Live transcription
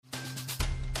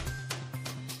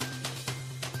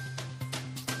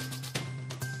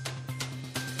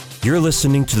You're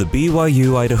listening to the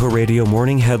BYU Idaho Radio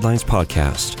Morning Headlines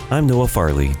Podcast. I'm Noah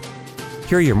Farley.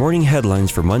 Here are your morning headlines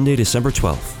for Monday, December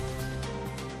 12th.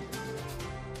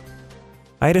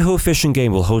 Idaho Fish and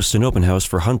Game will host an open house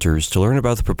for hunters to learn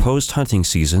about the proposed hunting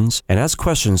seasons and ask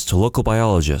questions to local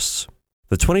biologists.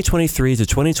 The 2023 to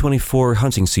 2024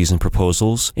 hunting season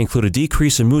proposals include a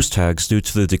decrease in moose tags due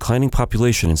to the declining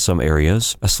population in some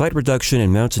areas, a slight reduction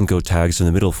in mountain goat tags in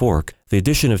the Middle Fork, the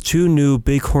addition of 2 new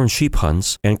bighorn sheep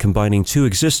hunts, and combining 2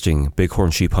 existing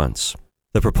bighorn sheep hunts.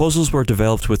 The proposals were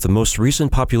developed with the most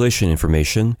recent population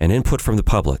information and input from the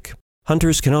public.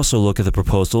 Hunters can also look at the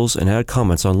proposals and add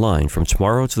comments online from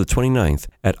tomorrow to the 29th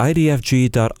at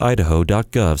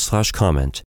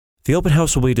idfg.idaho.gov/comment. The open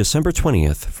house will be December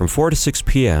 20th from 4 to 6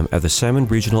 p.m. at the Salmon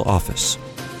Regional Office.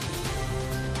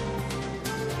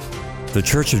 The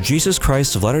Church of Jesus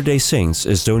Christ of Latter-day Saints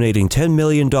is donating $10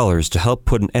 million to help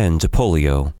put an end to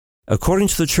polio. According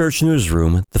to the church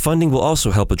newsroom, the funding will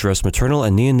also help address maternal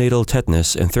and neonatal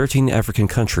tetanus in 13 African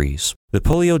countries. The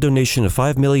polio donation of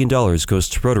 $5 million goes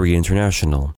to Rotary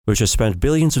International, which has spent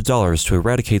billions of dollars to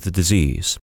eradicate the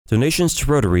disease. Donations to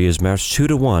Rotary is matched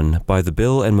 2-to-1 by the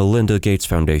Bill and Melinda Gates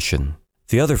Foundation.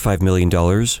 The other $5 million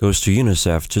goes to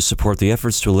UNICEF to support the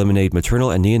efforts to eliminate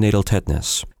maternal and neonatal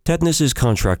tetanus. Tetanus is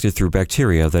contracted through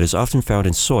bacteria that is often found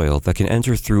in soil that can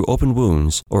enter through open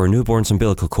wounds or a newborn's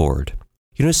umbilical cord.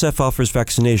 UNICEF offers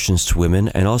vaccinations to women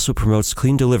and also promotes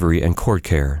clean delivery and cord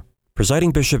care.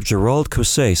 Presiding Bishop Gerald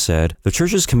Cosset said, "The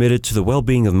Church is committed to the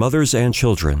well-being of mothers and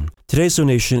children. Today's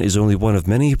donation is only one of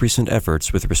many recent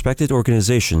efforts with respected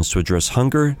organizations to address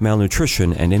hunger,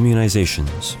 malnutrition, and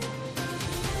immunizations."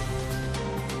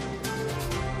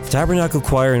 The Tabernacle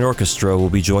Choir and Orchestra will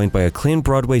be joined by acclaimed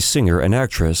Broadway singer and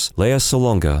actress Lea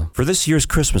Salonga for this year's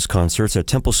Christmas concerts at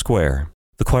Temple Square.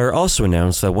 The choir also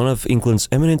announced that one of England's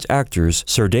eminent actors,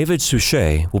 Sir David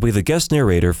Suchet, will be the guest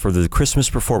narrator for the Christmas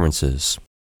performances.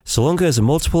 Salonga is a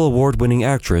multiple award-winning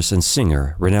actress and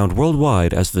singer, renowned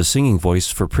worldwide as the singing voice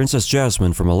for Princess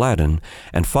Jasmine from Aladdin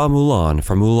and Fa Mulan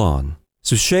from Mulan.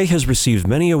 Suchet has received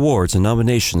many awards and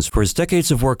nominations for his decades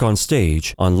of work on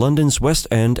stage, on London's West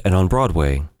End and on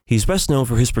Broadway. He's best known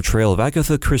for his portrayal of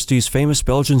Agatha Christie's famous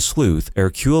Belgian sleuth,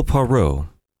 Hercule Poirot.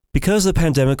 Because the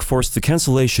pandemic forced the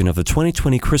cancellation of the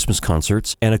 2020 Christmas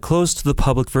concerts and a close to the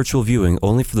public virtual viewing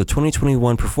only for the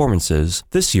 2021 performances,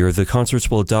 this year the concerts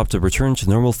will adopt a return to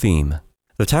normal theme.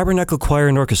 The Tabernacle Choir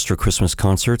and Orchestra Christmas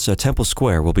concerts at Temple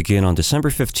Square will begin on December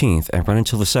 15th and run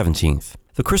until the 17th.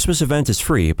 The Christmas event is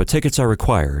free, but tickets are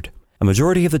required. A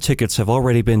majority of the tickets have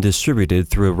already been distributed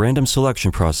through a random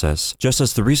selection process, just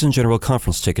as the recent General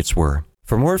Conference tickets were.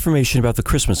 For more information about the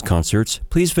Christmas concerts,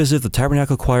 please visit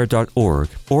thetabernaclechoir.org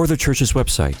or the church's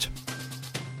website.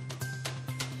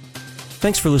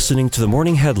 Thanks for listening to the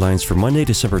morning headlines for Monday,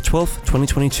 December 12th,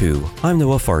 2022. I'm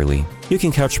Noah Farley. You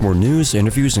can catch more news,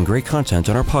 interviews, and great content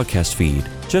on our podcast feed.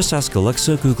 Just ask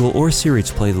Alexa, Google, or Siri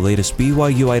to play the latest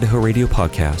BYU Idaho Radio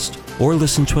podcast, or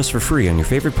listen to us for free on your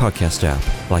favorite podcast app,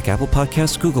 like Apple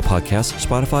Podcasts, Google Podcasts,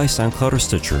 Spotify, SoundCloud, or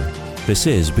Stitcher. This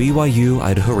is BYU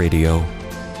Idaho Radio.